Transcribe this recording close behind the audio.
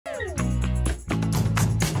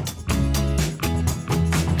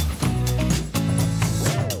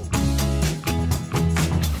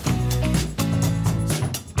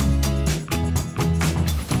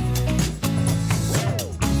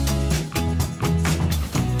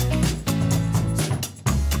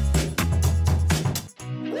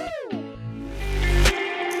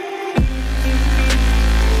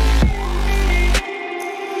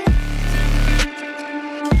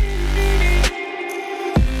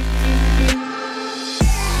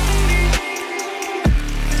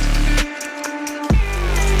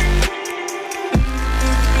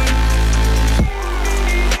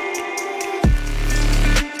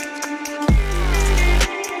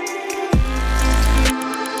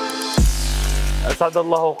أسعد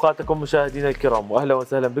الله أوقاتكم مشاهدينا الكرام، وأهلا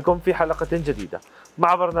وسهلا بكم في حلقة جديدة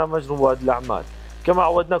مع برنامج رواد الأعمال. كما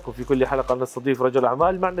عودناكم في كل حلقة نستضيف رجل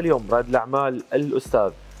أعمال. معنا اليوم رائد الأعمال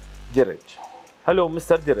الأستاذ ديرج. Hello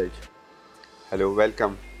Mr. Diraj. Hello,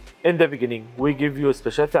 welcome. In the beginning, we give you a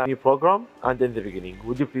special thank you program, and in the beginning,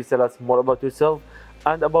 would you please tell us more about yourself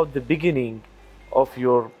and about the beginning of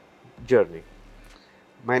your journey?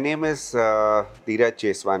 My name is Dheeraj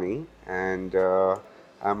Cheswani, and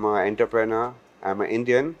I'm an entrepreneur. I'm an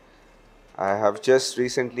Indian. I have just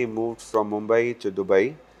recently moved from Mumbai to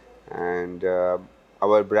Dubai, and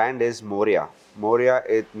our brand is MORYA. MORYA,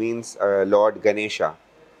 it means Lord Ganesha,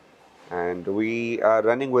 and we are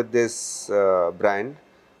running with this brand.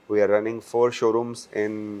 We are running 4 showrooms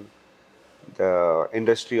in the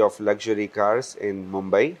industry of luxury cars in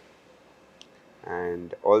Mumbai,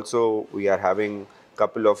 and also we are having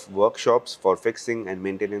couple of workshops for fixing and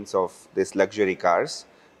maintenance of this luxury cars,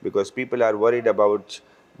 because people are worried about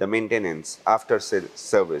the maintenance after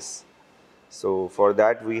service. So for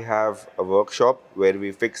that we have a workshop where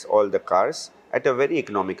we fix all the cars at a very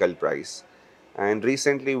economical price. And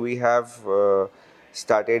recently we have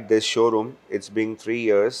started this showroom. It's been 3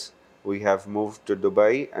 years. We have moved to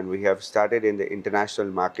Dubai and we have started in the international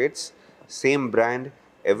markets. Same brand,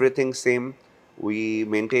 everything same. We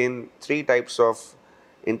maintain 3 types of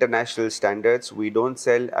international standards. We don't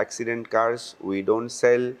sell accident cars. We don't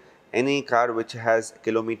sell any car which has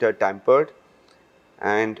kilometer tampered,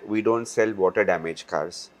 and we don't sell water damage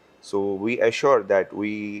cars. So we assure that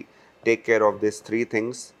we take care of these 3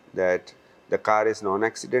 things, that the car is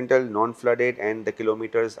non-accidental, non-flooded, and the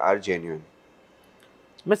kilometers are genuine.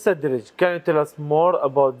 Mr. Diraj, can you tell us more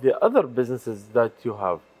about the other businesses that you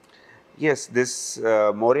have? Yes, this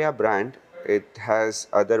MORYA brand, it has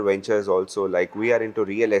other ventures also. Like, we are into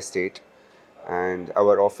real estate, and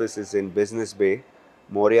our office is in Business Bay.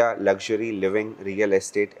 MORYA Luxury Living Real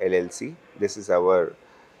Estate LLC. This is our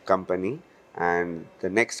company, and the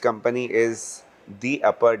next company is The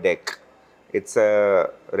Upper Deck. It's a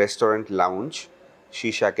restaurant lounge,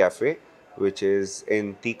 Shisha Cafe, which is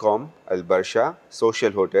in Tcom, Al Barsha,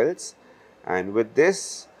 Social Hotels. And with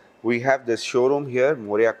this, we have this showroom here,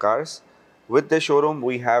 MORYA Cars. With the showroom,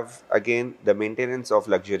 we have again the maintenance of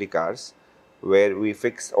luxury cars, where we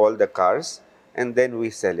fix all the cars and then we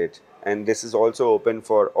sell it. And this is also open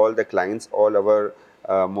for all the clients, all our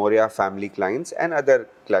MORYA family clients and other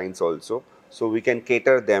clients also. So we can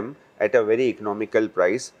cater them at a very economical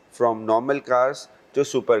price, from normal cars to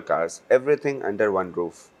supercars, everything under one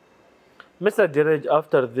roof. Mr. Diraj,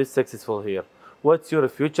 after this successful here, what's your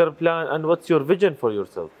future plan and what's your vision for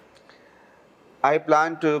yourself? I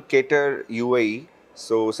plan to cater UAE.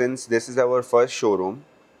 So since this is our first showroom,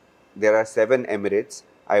 there are 7 Emirates.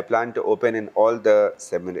 I plan to open in all the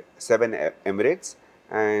 7 Emirates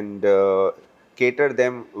and cater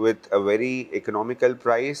them with a very economical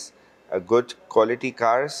price, a good quality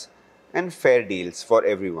cars and fair deals for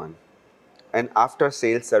everyone. And after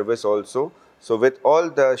sales service also. So with all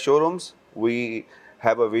the showrooms, we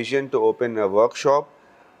have a vision to open a workshop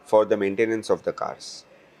for the maintenance of the cars.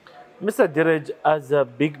 Mr. Diraj, as a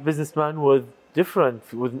big businessman with different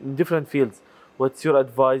fields, what's your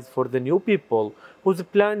advice for the new people who's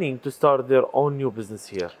planning to start their own new business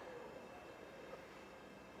here?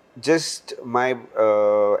 Just my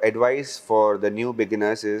advice for the new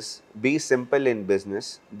beginners is, be simple in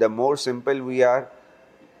business. The more simple we are,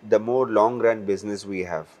 the more long run business we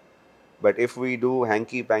have. But if we do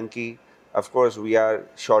hanky panky, of course we are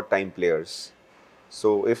short time players.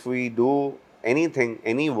 So if we do anything,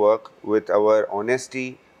 any work with our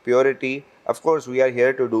honesty, purity, of course we are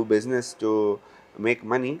here to do business to make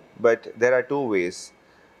money, but there are 2 ways.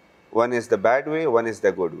 One is the bad way, one is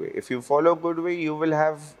the good way. If you follow good way, you will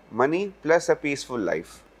have money plus a peaceful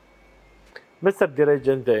life. Mr. Diraj,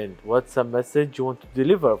 in the end, what's a message you want to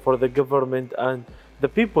deliver for the government and the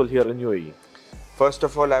people here in UAE? First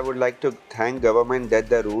of all, I would like to thank government that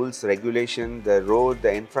the rules, regulation, the road,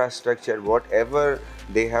 the infrastructure, whatever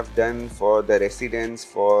they have done for the residents,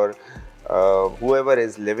 for whoever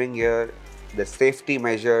is living here, the safety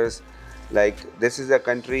measures. Like, this is a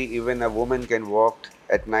country even a woman can walk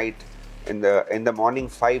at night in the morning,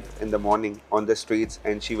 5 in the morning on the streets,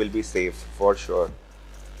 and she will be safe for sure.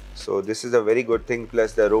 So this is a very good thing.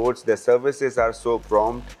 Plus the roads, the services are so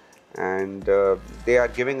prompt, and they are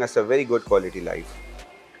giving us a very good quality life.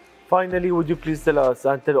 Finally, would you please tell us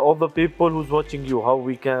and tell all the people who's watching you how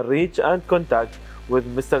we can reach and contact with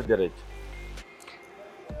Mr. Diraj?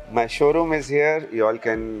 My showroom is here. You all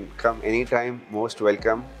can come anytime. Most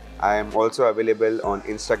welcome. I am also available on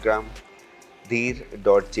Instagram.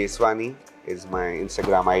 Dheer.cheswani is my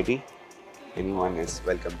Instagram ID. Anyone is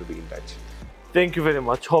welcome to be in touch. Thank you very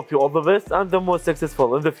much. Hope you all the best and the most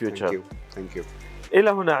successful in the future. Thank you. Thank you. إلى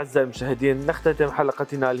هنا أعزائي المشاهدين نختتم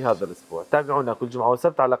حلقتنا لهذا الأسبوع. تابعونا كل جمعة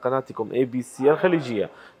وسبت على قناتكم ABC الخليجية.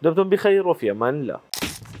 دمتم بخير وفي أمان الله.